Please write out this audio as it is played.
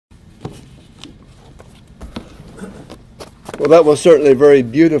Well, that was certainly very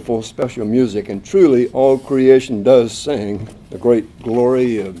beautiful, special music, and truly all creation does sing the great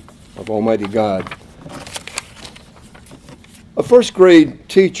glory of Almighty God. A first grade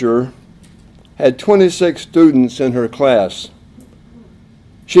teacher had 26 students in her class.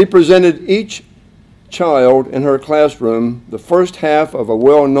 She presented each child in her classroom the first half of a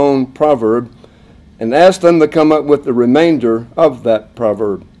well-known proverb and asked them to come up with the remainder of that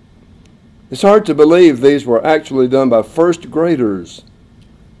proverb. It's hard to believe these were actually done by first graders.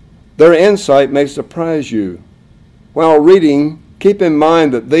 Their insight may surprise you. While reading, keep in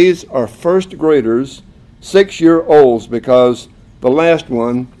mind that these are first graders, 6-year-olds, because the last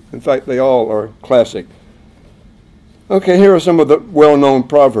one, in fact, they all are classic. Okay, here are some of the well-known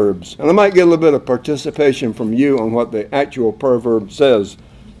proverbs. And I might get a little bit of participation from you on what the actual proverb says.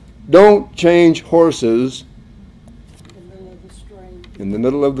 Don't change horses in the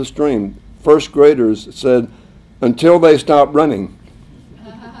middle of the stream. First graders said, until they stop running.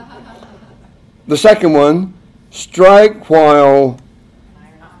 The second one, strike while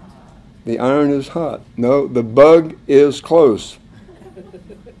the iron is hot. No, the bug is close.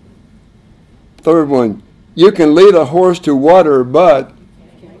 Third one, you can lead a horse to water, but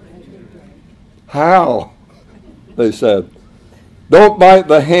how? They said. Don't bite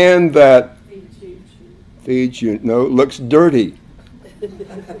the hand that feeds you. No, it looks dirty.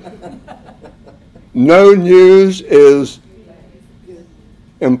 No news is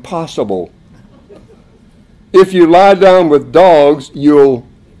impossible. If you lie down with dogs, you'll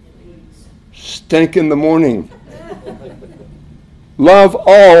stink in the morning. Love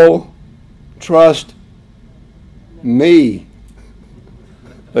all, trust me,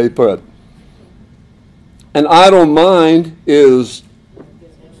 they put. An idle mind is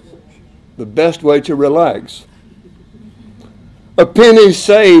the best way to relax. A penny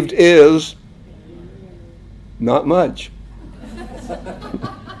saved is not much.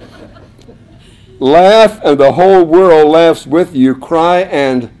 Laugh and the whole world laughs with you. Cry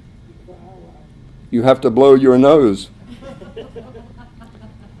and you have to blow your nose.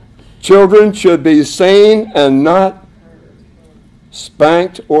 Children should be sane and not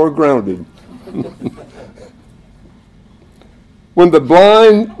spanked or grounded. When the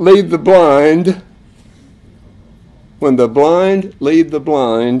blind lead the blind, when the blind lead the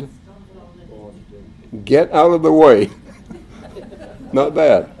blind, get out of the way. Not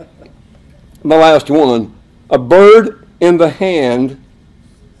bad. The last one, a bird in the hand,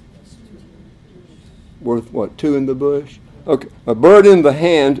 worth what, 2 in the bush? Okay, a bird in the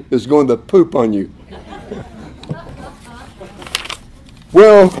hand is going to poop on you.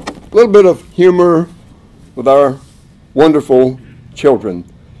 Well, a little bit of humor with our wonderful children.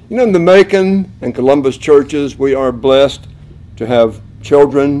 You know, in the Macon and Columbus churches, we are blessed to have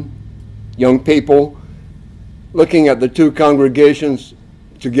children, young people. Looking at the two congregations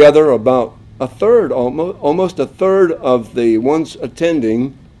together, about a third, almost a third of the ones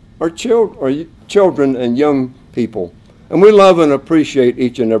attending are children and young people. And we love and appreciate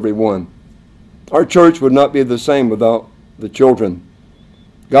each and every one. Our church would not be the same without the children.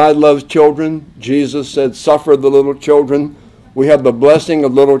 God loves children. Jesus said, suffer the little children. We have the blessing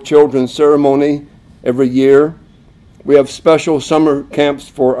of little children ceremony every year. We have special summer camps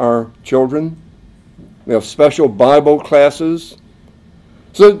for our children. We have special Bible classes.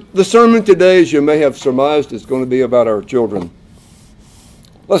 So the sermon today, as you may have surmised, is going to be about our children.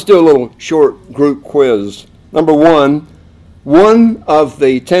 Let's do a little short group quiz. Number one of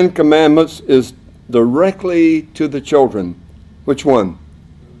the 10 commandments is directly to the children. Which one?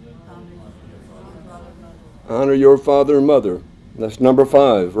 Honor your father and mother. That's number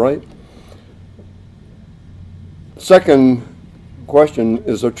 5, right? Second question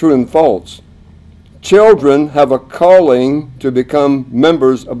is a true and false. Children have a calling to become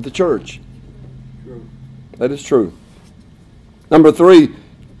members of the church. True. That is true. Number 3,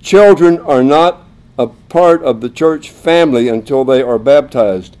 children are not a part of the church family until they are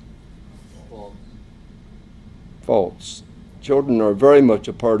baptized. False. False. Children are very much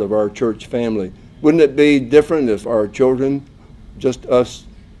a part of our church family. Wouldn't it be different if our children, just us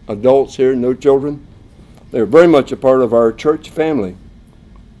adults here, no children? They're very much a part of our church family.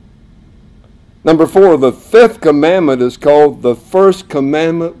 Number 4, the 5th commandment is called the first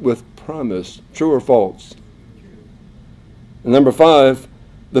commandment with promise. True or false? And number 5,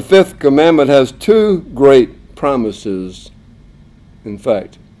 the 5th commandment has 2 great promises. In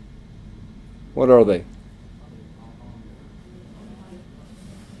fact, what are they?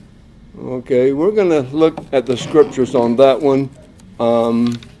 Okay, we're going to look at the scriptures on that one.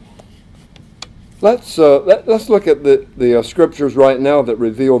 Let's look at the scriptures right now that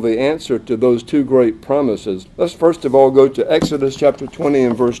reveal the answer to those two great promises. Let's first of all go to Exodus chapter 20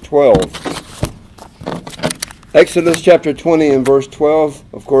 and verse 12. Exodus chapter 20 and verse 12,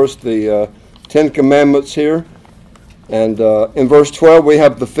 of course, the Ten Commandments here. And in verse 12 we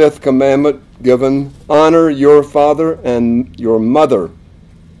have the fifth commandment given, honor your father and your mother,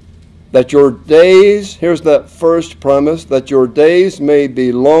 that your days, here's that first promise, that your days may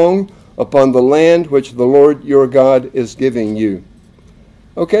be long upon the land which the Lord your God is giving you.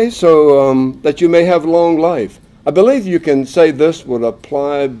 Okay, so that you may have long life. I believe you can say this would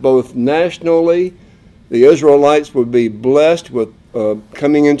apply both nationally. The Israelites would be blessed with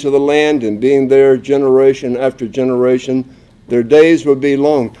coming into the land and being there generation after generation. Their days would be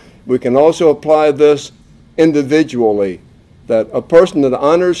long. We can also apply this individually, that a person that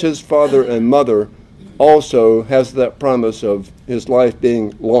honors his father and mother also has that promise of his life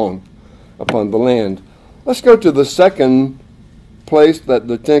being long upon the land. Let's go to the second place that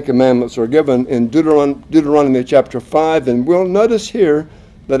the Ten Commandments are given in Deuteronomy chapter 5, and we'll notice here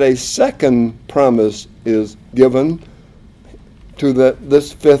that a second promise is given to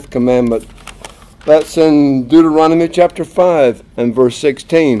this fifth commandment. That's in Deuteronomy chapter 5 and verse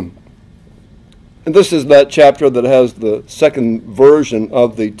 16. And this is that chapter that has the second version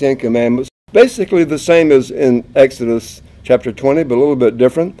of the Ten Commandments. Basically the same as in Exodus chapter 20, but a little bit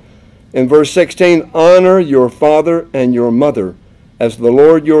different. In verse 16, honor your father and your mother, as the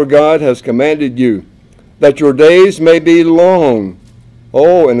Lord your God has commanded you, that your days may be long.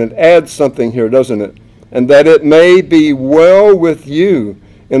 Oh, and it adds something here, doesn't it? And that it may be well with you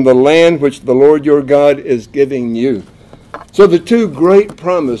in the land which the Lord your God is giving you. So the two great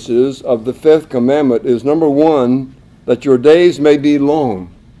promises of the fifth commandment is, number one, that your days may be long.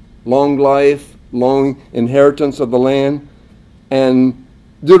 Long life, long inheritance of the land. And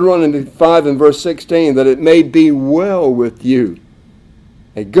Deuteronomy 5 and verse 16, that it may be well with you.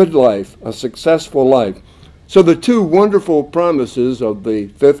 A good life, a successful life. So the two wonderful promises of the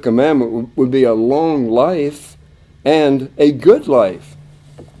fifth commandment would be a long life and a good life.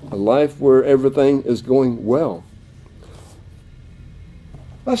 A life where everything is going well.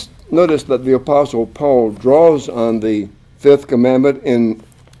 Let's notice that the Apostle Paul draws on the fifth commandment in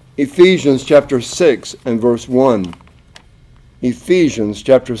Ephesians chapter 6 and verse 1. Ephesians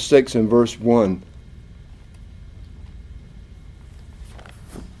chapter 6 and verse 1.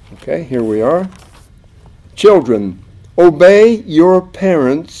 Okay, here we are. Children, obey your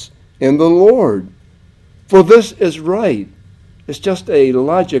parents in the Lord, for this is right. It's just a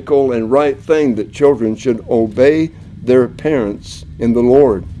logical and right thing that children should obey their parents in the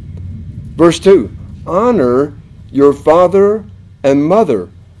Lord. Verse 2, honor your father and mother.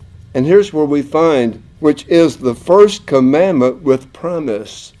 And here's where we find which is the first commandment with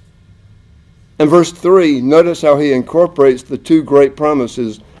promise. And verse 3, notice how he incorporates the two great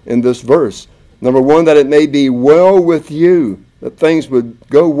promises in this verse. Number one, that it may be well with you, that things would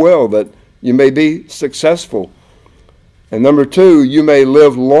go well, that you may be successful. And number two, you may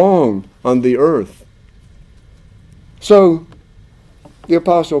live long on the earth. So, the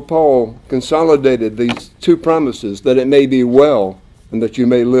Apostle Paul consolidated these two promises, that it may be well and that you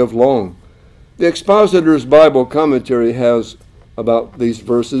may live long. The Expositor's Bible Commentary has about these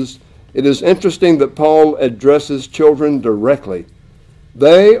verses. It is interesting that Paul addresses children directly.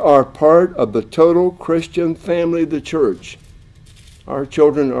 They are part of the total Christian family, the church. Our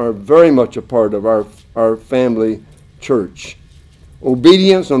children are very much a part of our family church.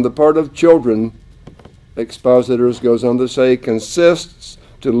 Obedience on the part of children, Expositors goes on to say, consists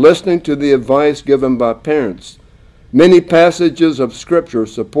to listening to the advice given by parents. Many passages of Scripture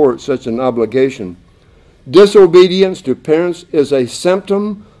support such an obligation. Disobedience to parents is a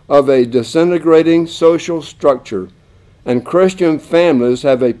symptom of a disintegrating social structure, and Christian families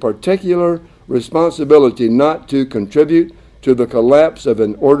have a particular responsibility not to contribute to the collapse of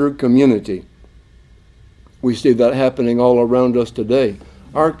an ordered community. We see that happening all around us today.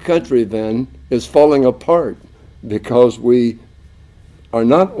 Our country, then, is falling apart because we are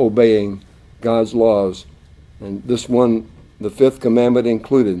not obeying God's laws. And this one, the fifth commandment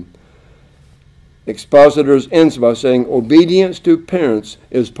included. Expositors ends by saying obedience to parents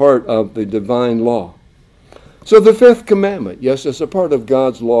is part of the divine law. So the fifth commandment, yes, it's a part of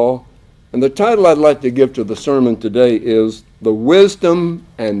God's law. And the title I'd like to give to the sermon today is The Wisdom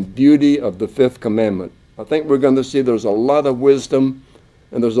and Beauty of the Fifth Commandment. I think we're going to see there's a lot of wisdom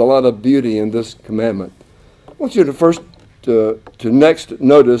and there's a lot of beauty in this commandment. I want you to next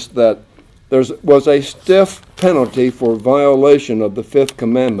notice that there was a stiff penalty for violation of the fifth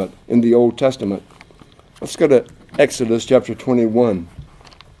commandment in the Old Testament. Let's go to Exodus chapter 21.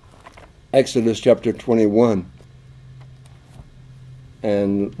 Exodus chapter 21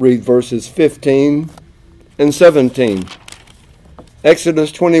 and read verses 15 and 17.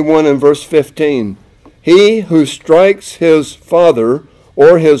 Exodus 21 and verse 15. He who strikes his father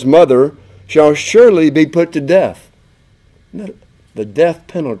or his mother shall surely be put to death. The death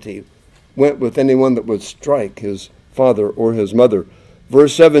penalty went with anyone that would strike his father or his mother.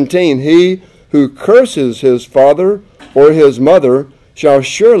 Verse 17, he who curses his father or his mother shall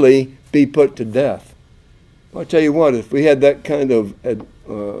surely be put to death. I'll tell you what, if we had that kind of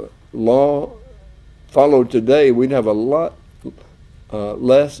law followed today, we'd have a lot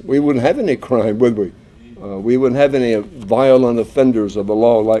less. We wouldn't have any crime, would we? We wouldn't have any violent offenders of the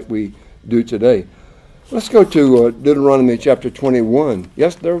law like we do today. Let's go to Deuteronomy chapter 21.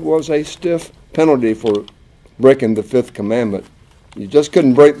 Yes, there was a stiff penalty for breaking the fifth commandment. You just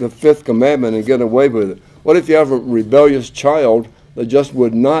couldn't break the fifth commandment and get away with it. What if you have a rebellious child that just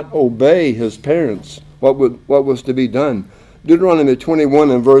would not obey his parents? What was to be done? Deuteronomy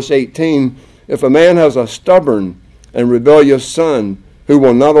 21 and verse 18, if a man has a stubborn and rebellious son who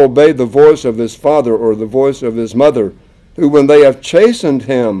will not obey the voice of his father or the voice of his mother, who when they have chastened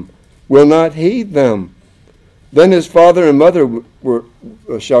him will not heed them, then his father and mother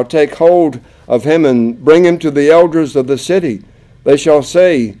shall take hold of him and bring him to the elders of the city. They shall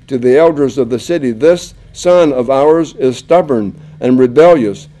say to the elders of the city, this son of ours is stubborn and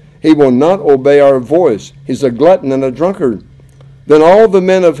rebellious. He will not obey our voice. He's a glutton and a drunkard. Then all the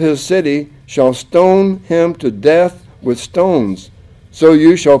men of his city shall stone him to death with stones. So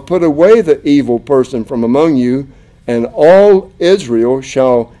you shall put away the evil person from among you, and all Israel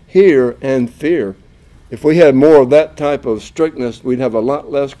shall hear and fear. If we had more of that type of strictness, we'd have a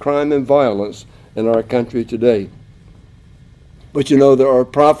lot less crime and violence in our country today. But you know, there are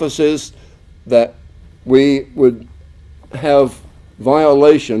prophecies that we would have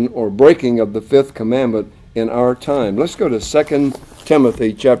violation or breaking of the fifth commandment in our time. Let's go to 2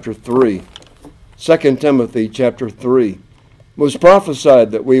 Timothy chapter 3. 2 Timothy chapter 3. It was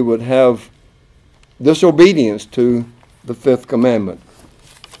prophesied that we would have disobedience to the fifth commandment.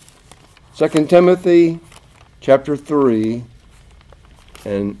 2 Timothy chapter 3,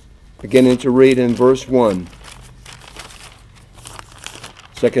 and beginning to read in verse 1.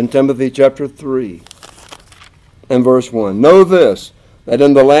 2 Timothy chapter 3 and verse 1. Know this, that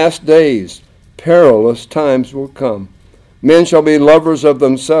in the last days perilous times will come. Men shall be lovers of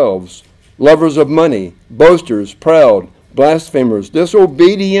themselves, lovers of money, boasters, proud, blasphemers,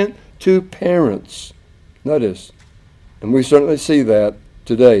 disobedient to parents. Notice, and we certainly see that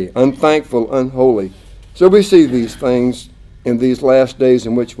today, unthankful, unholy. So we see these things in these last days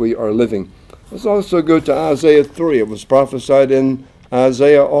in which we are living. Let's also go to Isaiah 3. It was prophesied in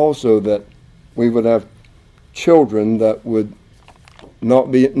Isaiah also that we would have children that would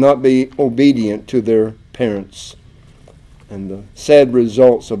not be obedient to their parents. And the sad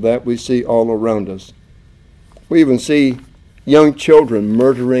results of that we see all around us. We even see young children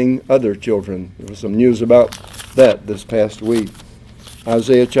murdering other children. There was some news about that this past week.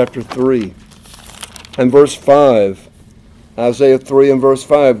 Isaiah chapter 3 and verse 5. Isaiah 3 and verse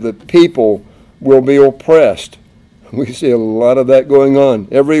 5. The people will be oppressed. We see a lot of that going on.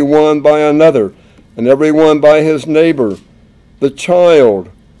 Every one by another, and every one by his neighbor. The child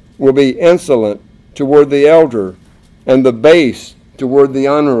will be insolent toward the elder, and the base toward the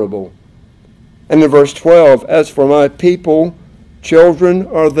honorable. And in verse 12, as for my people, children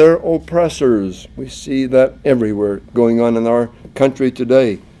are their oppressors. We see that everywhere going on in our country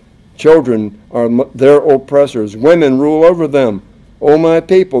today. Children are their oppressors. Women rule over them. O my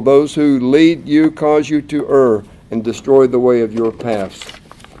people, those who lead you cause you to err and destroy the way of your paths.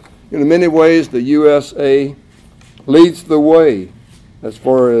 In many ways, the USA leads the way as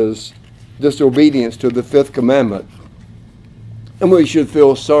far as disobedience to the fifth commandment. And we should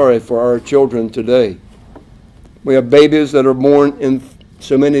feel sorry for our children today. We have babies that are born in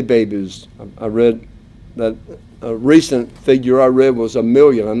so many babies. I read that a recent figure I read was 1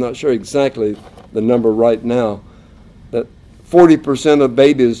 million. I'm not sure exactly the number right now. That 40% of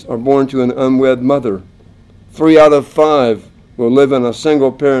babies are born to an unwed mother. 3 out of 5 will live in a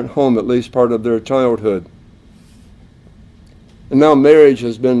single-parent home at least part of their childhood. And now marriage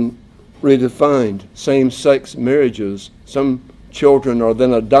has been redefined. Same-sex marriages. Some children are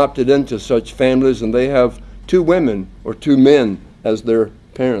then adopted into such families, and they have 2 women or 2 men as their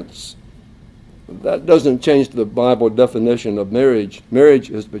parents. That doesn't change the Bible definition of marriage. Marriage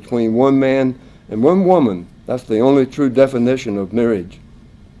is between one man and one woman. That's the only true definition of marriage.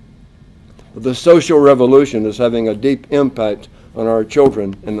 The social revolution is having a deep impact on our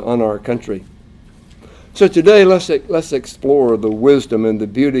children and on our country. So today, let's explore the wisdom and the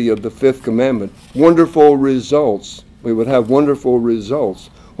beauty of the fifth commandment. Wonderful results. We would have wonderful results.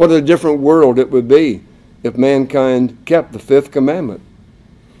 What a different world it would be if mankind kept the fifth commandment.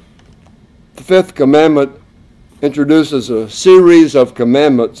 The fifth commandment introduces a series of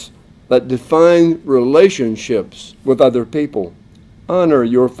commandments that define relationships with other people. Honor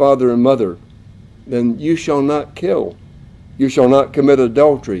your father and mother. Then you shall not kill. You shall not commit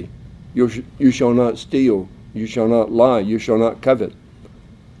adultery. You shall not steal. You shall not lie. You shall not covet.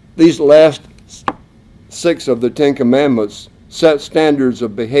 These last 6 of the 10 commandments set standards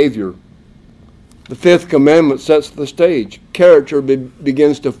of behavior. The fifth commandment sets the stage. Character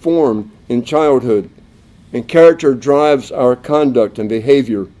begins to form in childhood, and character drives our conduct and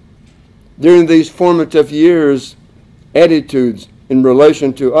behavior. During these formative years, attitudes in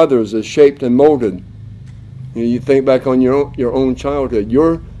relation to others is shaped and molded. You think back on your own childhood,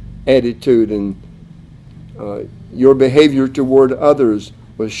 your attitude and your behavior toward others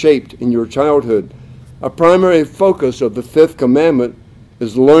was shaped in your childhood. A primary focus of the fifth commandment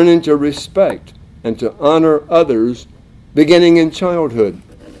is learning to respect and to honor others beginning in childhood.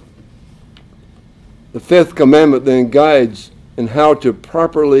 The fifth commandment then guides in how to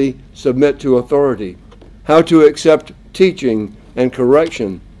properly submit to authority, how to accept teaching and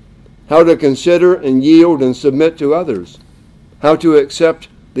correction, how to consider and yield and submit to others, how to accept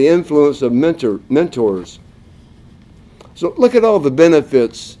the influence of mentors. So look at all the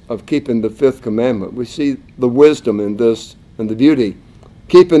benefits of keeping the fifth commandment. We see the wisdom in this and the beauty.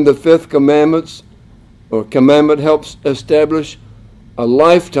 Keeping the fifth commandment helps establish a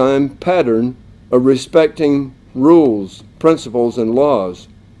lifetime pattern of respecting rules, principles, and laws.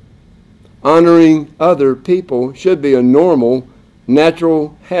 Honoring other people should be a normal,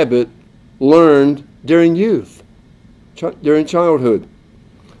 natural habit learned during youth, during childhood.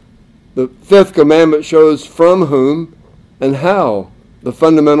 The fifth commandment shows from whom and how the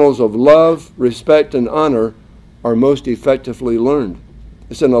fundamentals of love, respect, and honor are most effectively learned.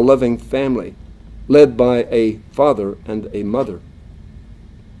 It's in a loving family, led by a father and a mother.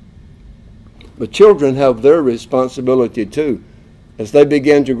 But children have their responsibility too. As they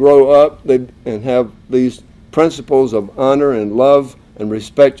begin to grow up and have these principles of honor and love and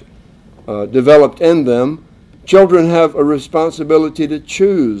respect developed in them, children have a responsibility to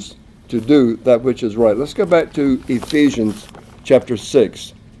choose to do that which is right. Let's go back to Ephesians chapter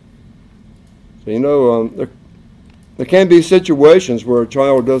 6. So there can be situations where a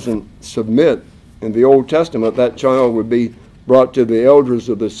child doesn't submit. In the Old Testament, that child would be brought to the elders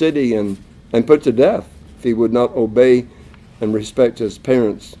of the city and put to death if he would not obey and respect his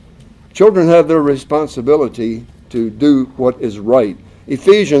parents. Children have their responsibility to do what is right.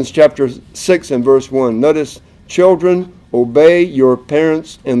 Ephesians chapter 6 and verse 1. Notice, children, obey your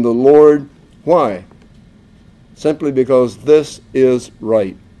parents in the Lord. Why? Simply because this is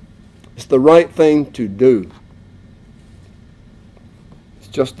right. It's the right thing to do. It's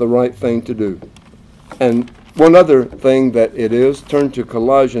just the right thing to do. And one other thing that it is, turn to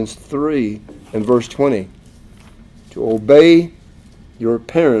Colossians 3 and verse 20. To obey your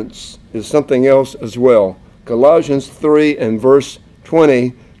parents is something else as well. Colossians 3 and verse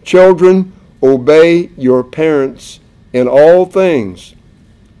 20. Children, obey your parents in all things.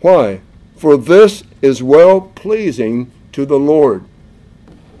 Why? For this is well-pleasing to the Lord.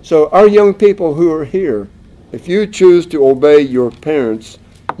 So our young people who are here, if you choose to obey your parents,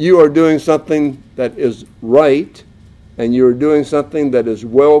 you are doing something that is right, and you are doing something that is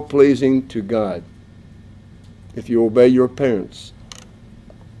well-pleasing to God. If you obey your parents.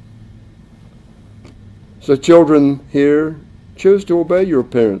 So children here, choose to obey your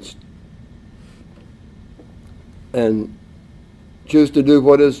parents and choose to do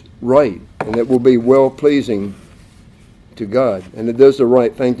what is right, and it will be well-pleasing to God, and it is the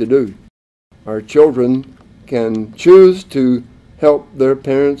right thing to do. Our children can choose to help their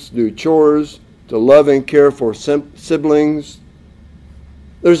parents do chores, to love and care for siblings.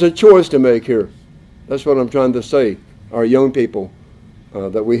 There's a choice to make here. That's what I'm trying to say. Our young people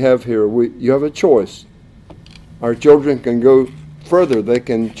that we have here, you have a choice. Our children can go further. They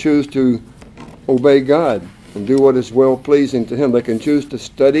can choose to obey God and do what is well-pleasing to Him. They can choose to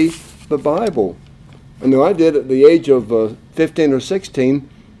study the Bible. I know I did at the age of 15 or 16.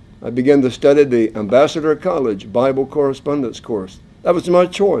 I began to study the Ambassador College Bible Correspondence course. That was my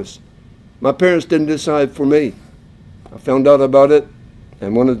choice. My parents didn't decide for me. I found out about it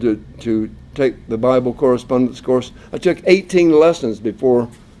and wanted to take the Bible Correspondence course. I took 18 lessons before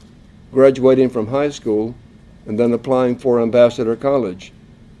graduating from high school and then applying for Ambassador College.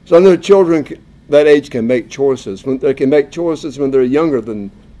 So I know children that age can make choices. They can make choices when they're younger than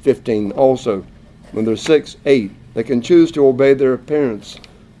 15 also. when they're 6, 8. They can choose to obey their parents.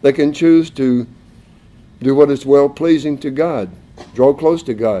 They can choose to do what is well-pleasing to God, draw close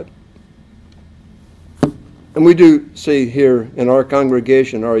to God. And we do see here in our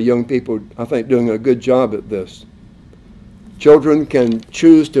congregation, our young people, I think, doing a good job at this. Children can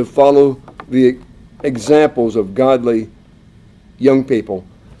choose to follow the examples of godly young people.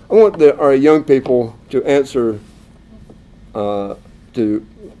 I want our young people to answer, to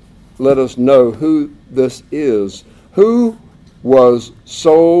let us know who this is. Who was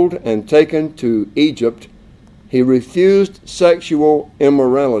sold and taken to Egypt. He refused sexual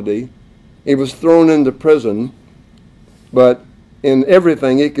immorality. He was thrown into prison, but in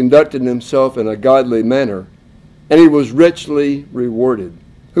everything he conducted himself in a godly manner, and he was richly rewarded.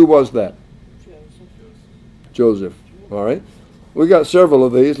 Who was that? Joseph. All right. We got several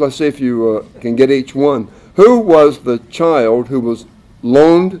of these. Let's see if you can get each one. Who was the child who was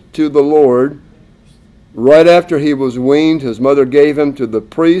loaned to the Lord right after he was weaned? His mother gave him to the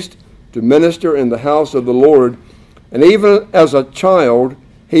priest to minister in the house of the Lord, and even as a child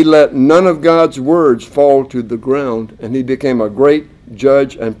he let none of God's words fall to the ground, and he became a great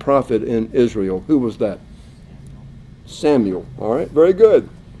judge and prophet in Israel. Who was that? Samuel. All right, very good.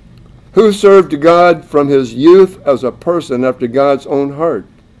 Who served God from his youth as a person after God's own heart?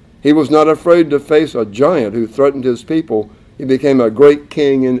 He was not afraid to face a giant who threatened his people. He became a great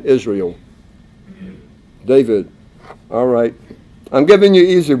king in Israel. David. All right. I'm giving you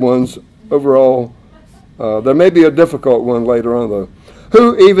easy ones overall. There may be a difficult one later on, though.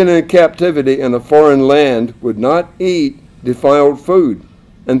 Who, even in captivity in a foreign land, would not eat defiled food?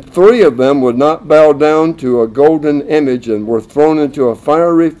 And 3 of them would not bow down to a golden image and were thrown into a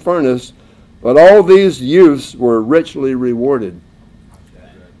fiery furnace, but all these youths were richly rewarded.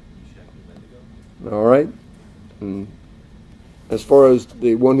 All right. And as far as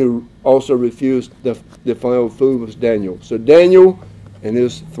the one who also refused defiled food was Daniel. So Daniel and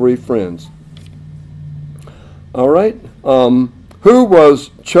his 3 friends. All right. Who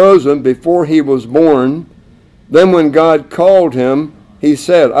was chosen before he was born? Then when God called him, he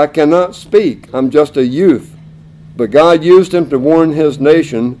said, I cannot speak. I'm just a youth. But God used him to warn his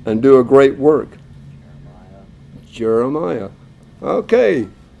nation and do a great work. Jeremiah. Okay.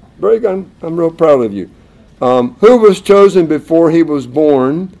 Very good. I'm real proud of you. Who was chosen before he was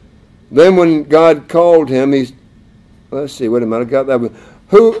born? Then when God called him, let's see, wait a minute, I got that one.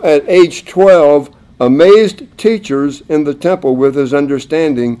 Who at age 12 amazed teachers in the temple with his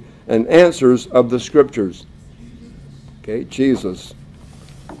understanding and answers of the scriptures? Okay, Jesus.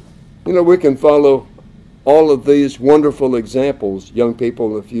 You know, we can follow all of these wonderful examples, young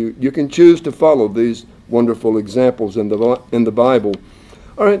people, if you can choose to follow these wonderful examples in the Bible.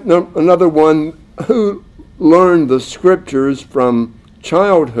 All right, another one. Who learned the scriptures from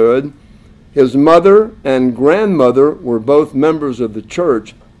childhood? His mother and grandmother were both members of the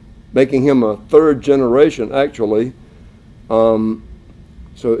church, making him a 3rd generation, actually. So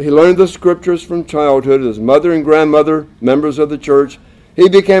he learned the scriptures from childhood. His mother and grandmother, members of the church. He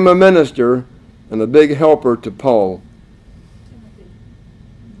became a minister and a big helper to Paul.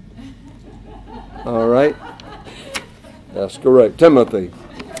 All right. That's correct. Timothy.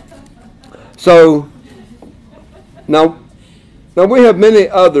 So, now we have many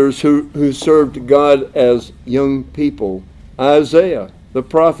others who served God as young people. Isaiah, the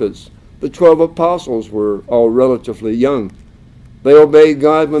prophets, the 12 apostles were all relatively young. They obeyed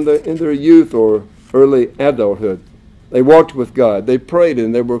God when in their youth or early adulthood. They walked with God. They prayed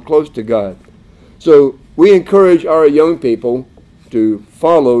and they were close to God. So we encourage our young people to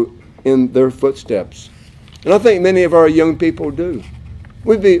follow in their footsteps. And I think many of our young people do.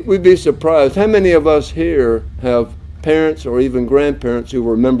 We'd be surprised. How many of us here have parents or even grandparents who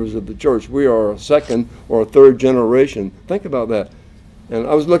were members of the church? We are a 2nd or a 3rd generation. Think about that. And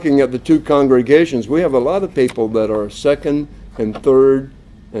I was looking at the 2 congregations. We have a lot of people that are 2nd and 3rd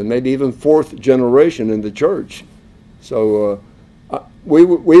and maybe even 4th generation in the church. So we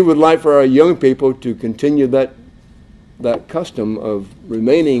would like for our young people to continue that custom of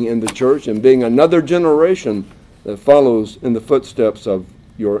remaining in the church and being another generation that follows in the footsteps of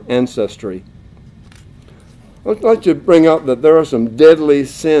your ancestry. I'd like to bring up that there are some deadly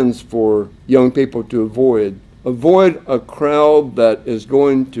sins for young people to avoid. Avoid a crowd that is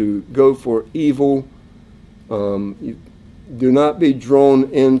going to go for evil. Do not be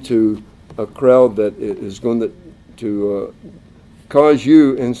drawn into a crowd that is going to cause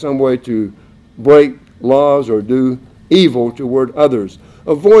you in some way to break laws or do evil toward others.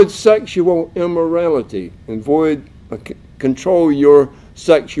 Avoid sexual immorality. Control your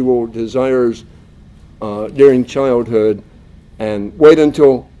sexual desires during childhood, and wait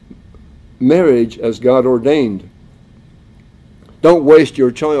until marriage as God ordained. Don't waste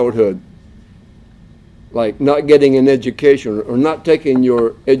your childhood, like not getting an education or not taking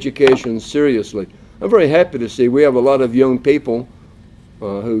your education seriously. I'm very happy to see we have a lot of young people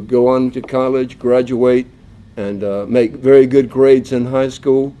who go on to college, graduate, and make very good grades in high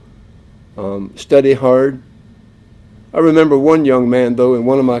school, study hard. I remember one young man, though, in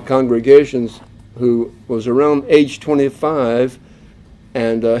one of my congregations who was around age 25,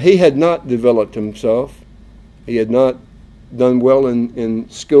 and he had not developed himself. He had not done well in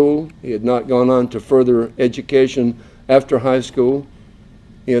school. He had not gone on to further education after high school.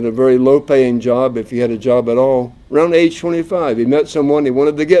 He had a very low-paying job, if he had a job at all. Around age 25, he met someone, he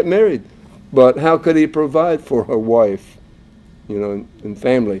wanted to get married. But how could he provide for a wife, and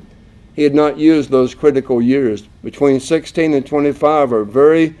family? He had not used those critical years. Between 16 and 25 are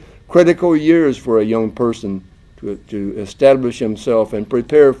very critical years for a young person to establish himself and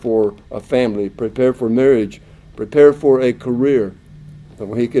prepare for a family, prepare for marriage, prepare for a career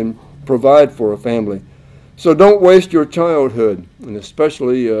so he can provide for a family. So don't waste your childhood, and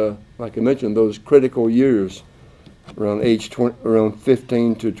especially, like I mentioned, those critical years around around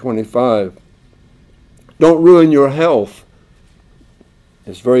 15 to 25. Don't ruin your health.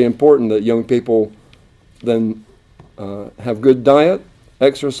 It's very important that young people then have good diet,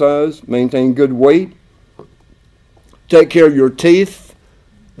 exercise, maintain good weight, take care of your teeth.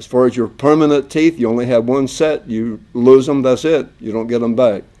 As far as your permanent teeth, you only have one set. You lose them, that's it. You don't get them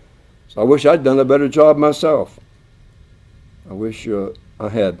back. So I wish I'd done a better job myself. I wish I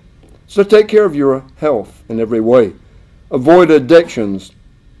had. So take care of your health in every way. Avoid addictions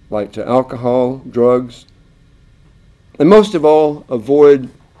like to alcohol, drugs, and most of all, avoid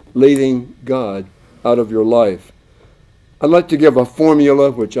leaving God out of your life. I'd like to give a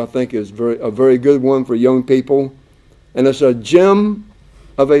formula, which I think is a very good one for young people, and it's a gem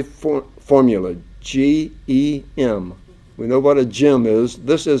of a formula, G-E-M. We know what a gem is.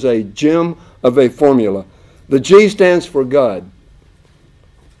 This is a gem of a formula. The G stands for God.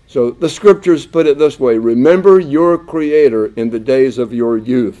 So the scriptures put it this way: remember your Creator in the days of your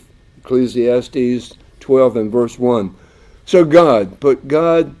youth. Ecclesiastes 12 and verse 1. So put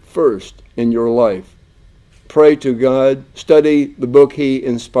God first in your life. Pray to God, study the book He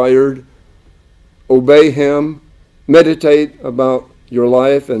inspired, obey Him, meditate about your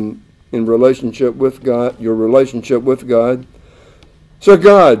life and in relationship with God, your relationship with God. So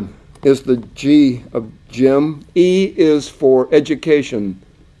God is the G of gem. E is for education.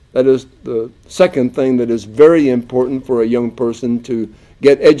 That is the second thing that is very important for a young person, to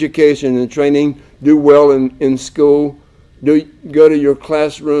get education and training, do well in school, go to your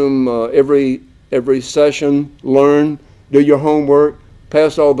classroom every session, learn, do your homework,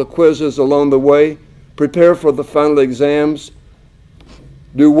 pass all the quizzes along the way, prepare for the final exams,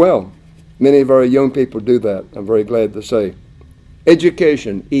 do well. Many of our young people do that, I'm very glad to say.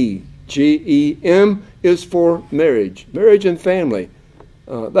 Education, E. G-E-M is for marriage and family.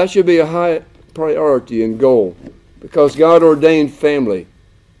 That should be a high priority and goal, because God ordained family,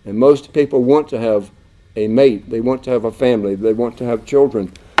 and most people want to have a mate. They want to have a family. They want to have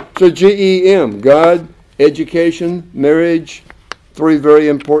children. So G-E-M, God, education, marriage, three very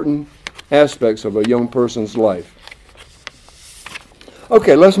important aspects of a young person's life.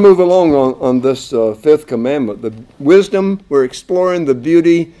 Okay, let's move along on this fifth commandment. The wisdom, we're exploring the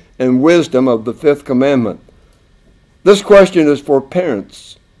beauty and wisdom of the fifth commandment. This question is for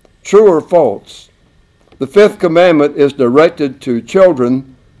parents. True or false? The fifth commandment is directed to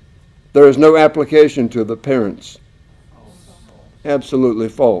children. There is no application to the parents. Absolutely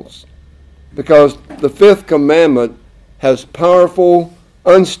false. Because the fifth commandment has powerful,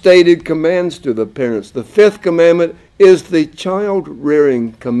 unstated commands to the parents. The fifth commandment is the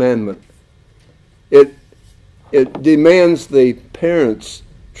child-rearing commandment. It demands the parents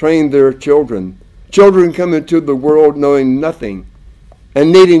train their children. Children come into the world knowing nothing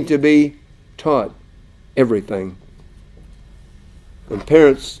and needing to be taught everything. And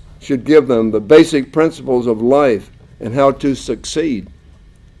parents should give them the basic principles of life and how to succeed.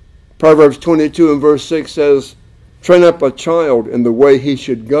 Proverbs 22 and verse 6 says, train up a child in the way he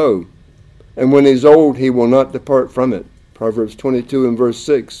should go, and when he's old he will not depart from it. Proverbs 22 and verse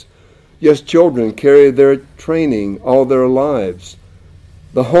 6. Yes, children carry their training all their lives.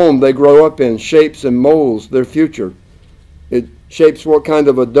 The home they grow up in shapes and molds their future. It shapes what kind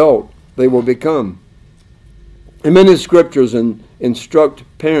of adult they will become. And many scriptures instruct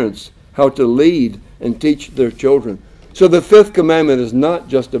parents how to lead and teach their children. So the fifth commandment is not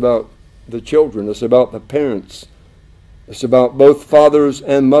just about the children, it's about the parents. It's about both fathers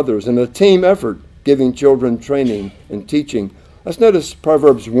and mothers, and a team effort giving children training and teaching. Let's notice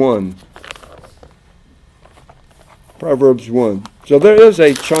Proverbs 1. Proverbs 1. So there is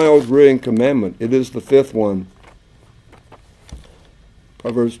a child-rearing commandment. It is the fifth one.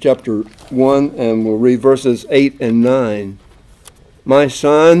 Proverbs chapter 1, and we'll read verses 8 and 9. My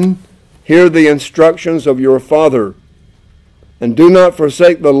son, hear the instructions of your father, and do not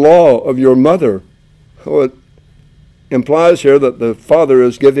forsake the law of your mother. Well, it implies here that the father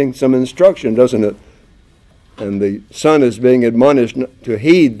is giving some instruction, doesn't it? And the son is being admonished to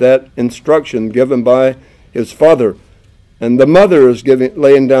heed that instruction given by his father. And the mother is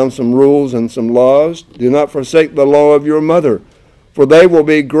laying down some rules and some laws. Do not forsake the law of your mother, for they will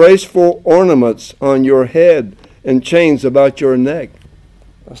be graceful ornaments on your head and chains about your neck.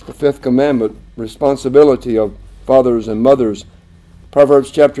 That's the fifth commandment, responsibility of fathers and mothers.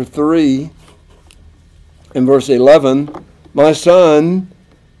 Proverbs chapter 3 and verse 11, my son,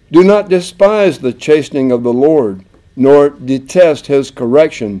 do not despise the chastening of the Lord, nor detest his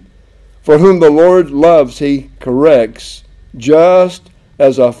correction. For whom the Lord loves, he corrects, just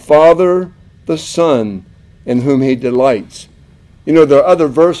as a father the son in whom he delights. You know, there are other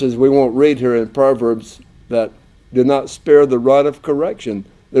verses we won't read here in Proverbs that do not spare the rod of correction.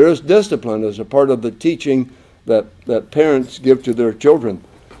 There is discipline as a part of the teaching that parents give to their children.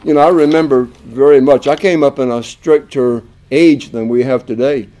 You know, I remember very much, I came up in a stricter age than we have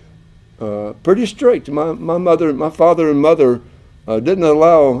today. Pretty strict. My father and mother didn't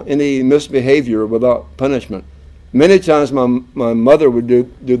allow any misbehavior without punishment. Many times my mother would do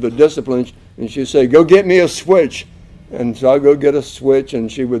the discipline, and she'd say, go get me a switch. And so I'd go get a switch,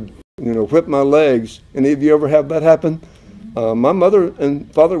 and she would, whip my legs. Any of you ever have that happen? My mother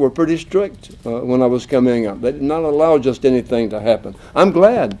and father were pretty strict when I was coming up. They did not allow just anything to happen. I'm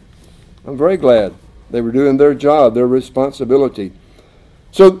glad. I'm very glad. They were doing their job, their responsibility.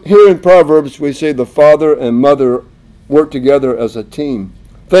 So here in Proverbs, we see the father and mother work together as a team.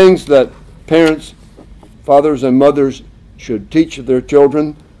 Things that parents, fathers and mothers should teach their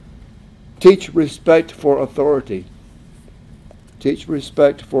children. Teach respect for authority. Teach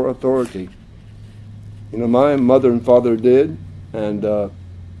respect for authority. My mother and father did, and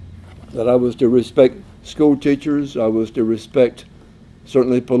that I was to respect school teachers. I was to respect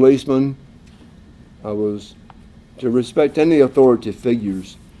certainly policemen. I was to respect any authority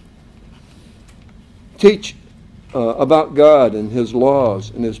figures. Teach about God and His laws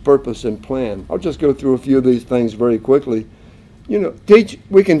and His purpose and plan. I'll just go through a few of these things very quickly.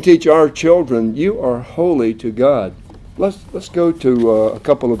 We can teach our children, you are holy to God. Let's go to a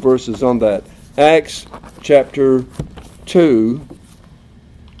couple of verses on that. Acts chapter 2.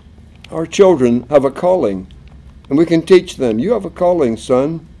 Our children have a calling, and we can teach them. You have a calling,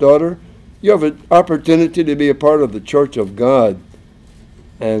 son, daughter. You have an opportunity to be a part of the church of God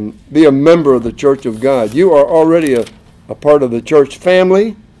and be a member of the church of God. You are already a part of the church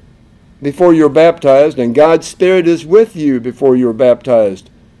family before you're baptized, and God's Spirit is with you before you're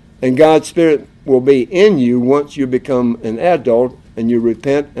baptized. And God's Spirit will be in you once you become an adult and you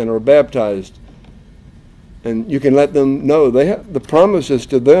repent and are baptized. And you can let them know they have the promises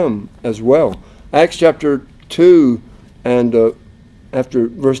to them as well. Acts chapter 2 and after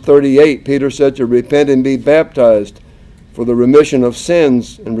verse 38, Peter said to repent and be baptized for the remission of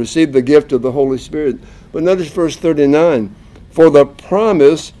sins and receive the gift of the Holy Spirit. But notice verse 39, for the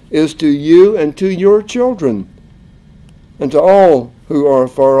promise is to you and to your children and to all who are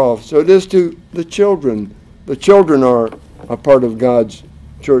far off. So it is to the children. The children are a part of God's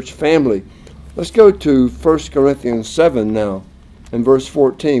church family. Let's go to 1 Corinthians 7 now and verse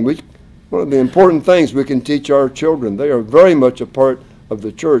 14. One of the important things we can teach our children. They are very much a part of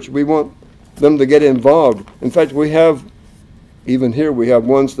the church. We want them to get involved. In fact, even here we have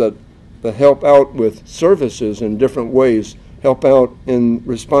ones that help out with services in different ways, help out in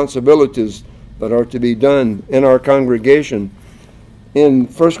responsibilities that are to be done in our congregation. In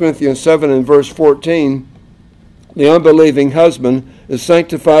 1 Corinthians 7 and verse 14, the unbelieving husband is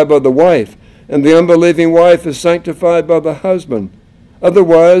sanctified by the wife, and the unbelieving wife is sanctified by the husband.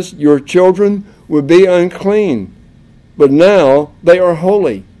 Otherwise, your children would be unclean, but now they are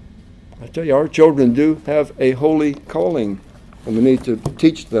holy. I tell you, our children do have a holy calling, and we need to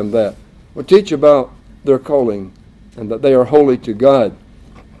teach them that. We'll teach about their calling and that they are holy to God.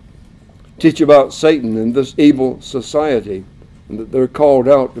 Teach about Satan and this evil society, and that they're called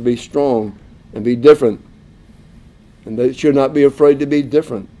out to be strong and be different. And they should not be afraid to be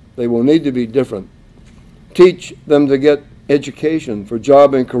different. They will need to be different. Teach them to get education for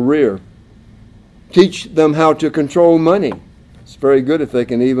job and career. Teach them how to control money. It's very good if they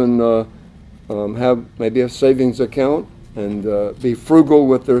can even have maybe a savings account and be frugal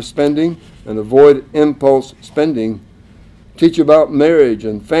with their spending and avoid impulse spending. Teach about marriage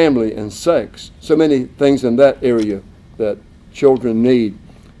and family and sex. So many things in that area that children need.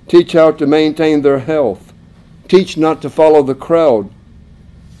 Teach how to maintain their health. Teach not to follow the crowd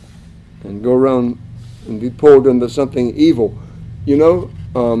and go around and be pulled into something evil. You know,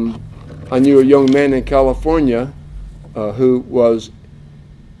 I knew a young man in California who was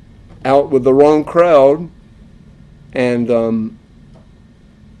out with the wrong crowd, and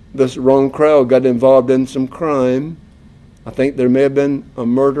this wrong crowd got involved in some crime. I think there may have been a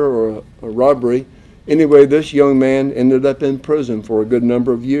murder or a robbery. Anyway, this young man ended up in prison for a good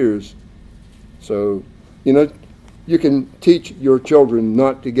number of years. So, you know, you can teach your children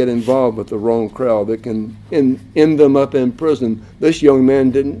not to get involved with the wrong crowd. That can end them up in prison. This young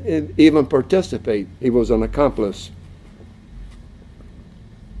man didn't even participate. He was an accomplice.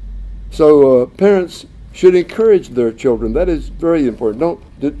 So parents should encourage their children. That is very important.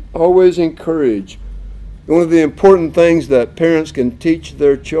 Don't always encourage. One of the important things that parents can teach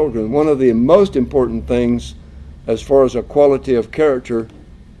their children, one of the most important things as far as a quality of character,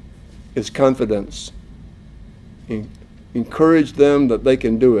 is confidence. Encourage them that they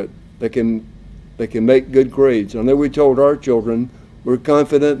can do it. They can make good grades. I know we told our children, we're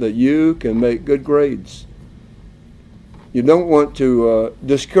confident that you can make good grades. You don't want to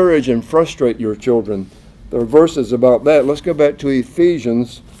discourage and frustrate your children. There are verses about that. Let's go back to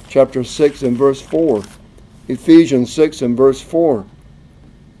Ephesians chapter 6 and verse 4. Ephesians 6 and verse 4.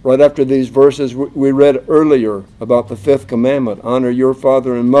 Right after these verses we read earlier about the fifth commandment, honor your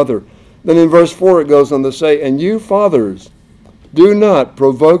father and mother. Then in verse 4 it goes on to say, and you fathers, do not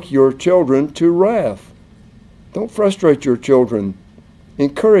provoke your children to wrath. Don't frustrate your children.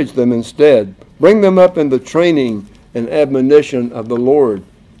 Encourage them instead. Bring them up in the training and admonition of the Lord.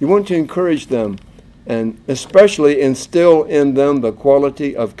 You want to encourage them and especially instill in them the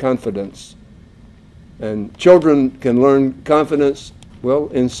quality of confidence. And children can learn confidence, well,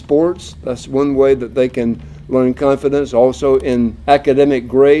 in sports. That's one way that they can learn confidence. Also in academic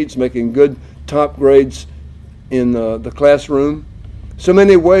grades, making good top grades in the classroom. So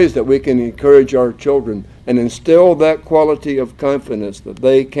many ways that we can encourage our children and instill that quality of confidence that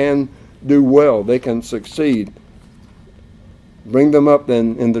they can do well, they can succeed. Bring them up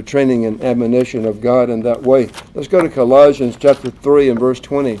then in the training and admonition of God in that way. Let's go to Colossians chapter 3 and verse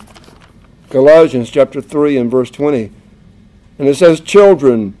 20. Colossians chapter 3 and verse 20. And it says,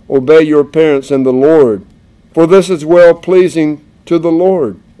 children, obey your parents in the Lord, for this is well-pleasing to the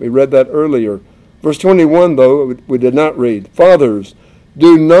Lord. We read that earlier. Verse 21, though, we did not read. Fathers,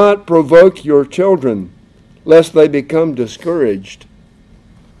 do not provoke your children, lest they become discouraged.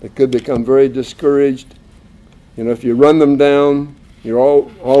 They could become very discouraged. You know, if you run them down, you're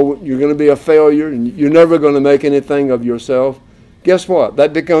going to be a failure, and you're never going to make anything of yourself. Guess what?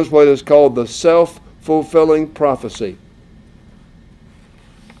 That becomes what is called the self-fulfilling prophecy.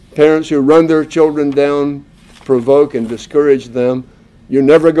 Parents who run their children down, provoke and discourage them. You're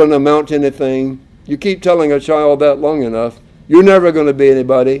never going to amount to anything. You keep telling a child that long enough, you're never going to be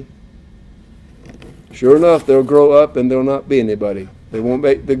anybody. Sure enough, they'll grow up and they'll not be anybody. They won't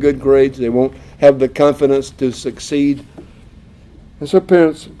make the good grades. They won't have the confidence to succeed. And so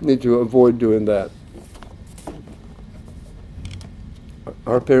parents need to avoid doing that.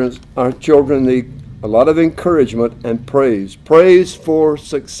 Our children need a lot of encouragement and praise. Praise for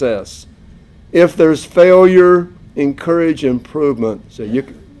success. If there's failure, encourage improvement. Say,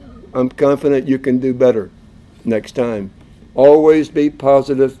 I'm confident you can do better next time. Always be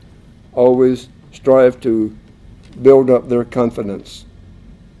positive. Always strive to build up their confidence.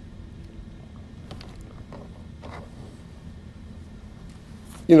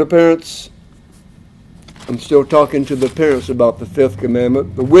 You know, parents, I'm still talking to the parents about the fifth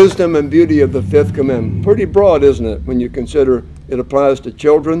commandment. The wisdom and beauty of the fifth commandment. Pretty broad, isn't it? When you consider it applies to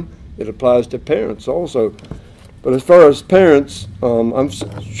children, it applies to parents also. But as far as parents, I'm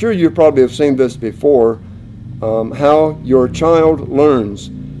sure you probably have seen this before, how your child learns.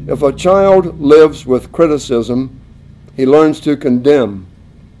 If a child lives with criticism, he learns to condemn.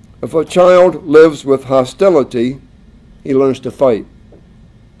 If a child lives with hostility, he learns to fight.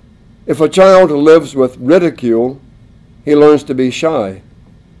 If a child lives with ridicule, he learns to be shy.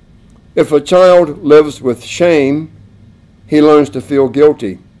 If a child lives with shame, he learns to feel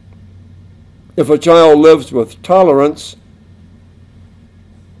guilty. If a child lives with tolerance,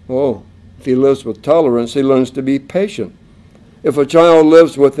 if he lives with tolerance, he learns to be patient. If a child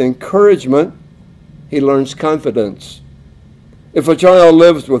lives with encouragement, he learns confidence. If a child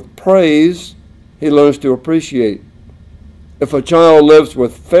lives with praise, he learns to appreciate. If a child lives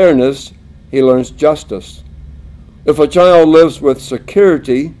with fairness, he learns justice. If a child lives with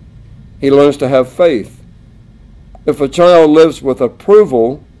security, he learns to have faith. If a child lives with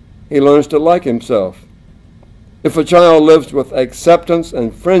approval, he learns to like himself. If a child lives with acceptance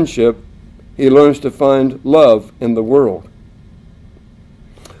and friendship, he learns to find love in the world.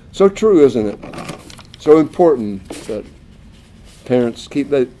 So true, isn't it? So important that parents keep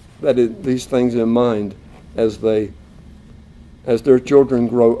these things in mind as their children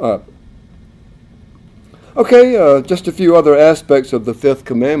grow up. Okay, just a few other aspects of the fifth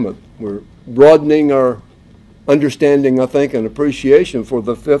commandment. We're broadening our understanding, I think, and appreciation for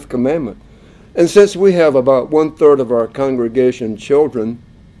the fifth commandment. And since we have about 1/3 of our congregation children,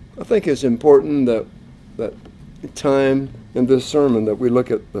 I think it's important that time in this sermon that we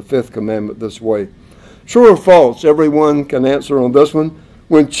look at the fifth commandment this way. True or false? Everyone can answer on this one.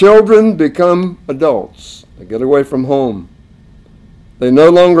 When children become adults, they get away from home, they no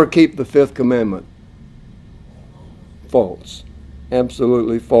longer keep the fifth commandment. False.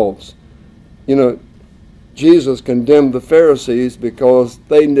 Absolutely false. You know, Jesus condemned the Pharisees because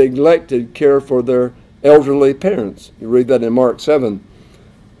they neglected care for their elderly parents. You read that in Mark 7.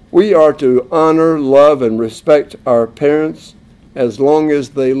 We are to honor, love, and respect our parents as long as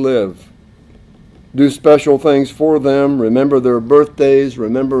they live. Do special things for them. Remember their birthdays.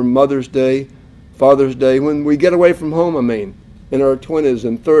 Remember Mother's Day, Father's Day. When we get away from home, in our 20s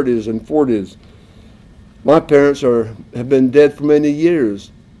and 30s and 40s. My parents have been dead for many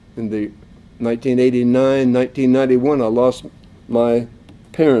years. In the 1989, 1991, I lost my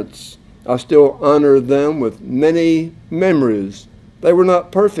parents. I still honor them with many memories. They were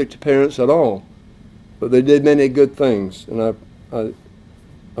not perfect parents at all, but they did many good things, and I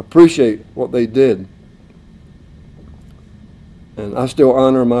appreciate what they did. And I still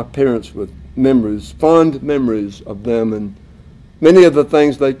honor my parents with memories, fond memories of them, and many of the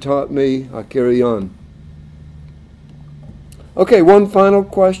things they taught me, I carry on. Okay, one final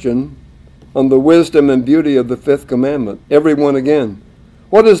question on the wisdom and beauty of the fifth commandment. Everyone again.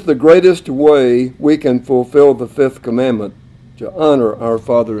 What is the greatest way we can fulfill the fifth commandment to honor our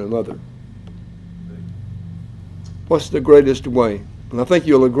father and mother? What's the greatest way? And I think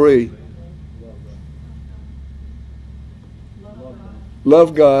you'll agree.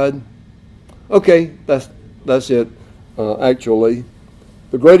 Love God. Okay, that's it, actually.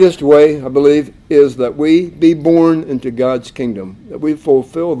 The greatest way, I believe, is that we be born into God's kingdom, that we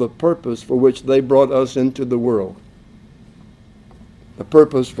fulfill the purpose for which they brought us into the world, the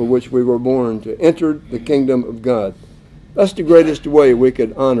purpose for which we were born, to enter the kingdom of God. That's the greatest way we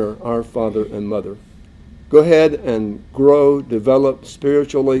could honor our father and mother. Go ahead and grow, develop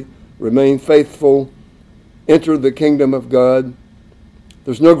spiritually, remain faithful, enter the kingdom of God.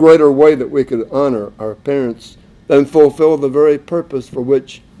 There's no greater way that we could honor our parents than fulfill the very purpose for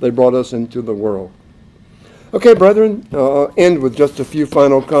which they brought us into the world. Okay, brethren, I'll end with just a few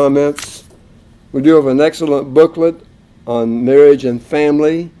final comments. We do have an excellent booklet on marriage and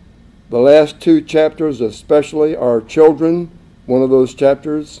family. The last two chapters especially are children, one of those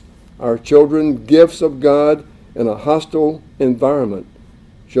chapters, our children, gifts of God in a hostile environment.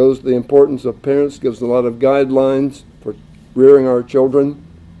 Shows the importance of parents, gives a lot of guidelines for rearing our children.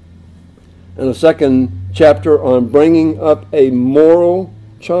 And a second chapter on bringing up a moral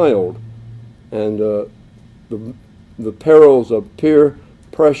child and the perils of peer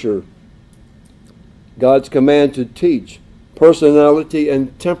pressure. God's command to teach personality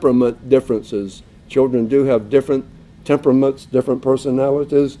and temperament differences. Children do have different temperaments, different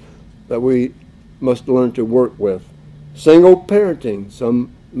personalities that we must learn to work with. Single parenting,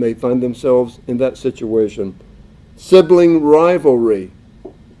 some may find themselves in that situation. Sibling rivalry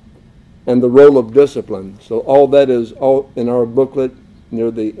and the role of discipline. So all that is all in our booklet near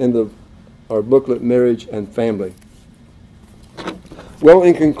the end of our booklet, Marriage and Family. Well,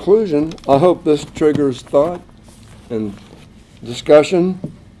 in conclusion, I hope this triggers thought and discussion.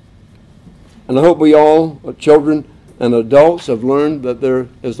 And I hope we all, children and adults, have learned that there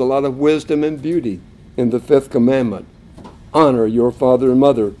is a lot of wisdom and beauty in the fifth commandment. Honor your father and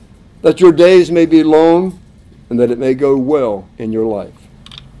mother, that your days may be long and that it may go well in your life.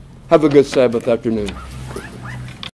 Have a good Sabbath afternoon.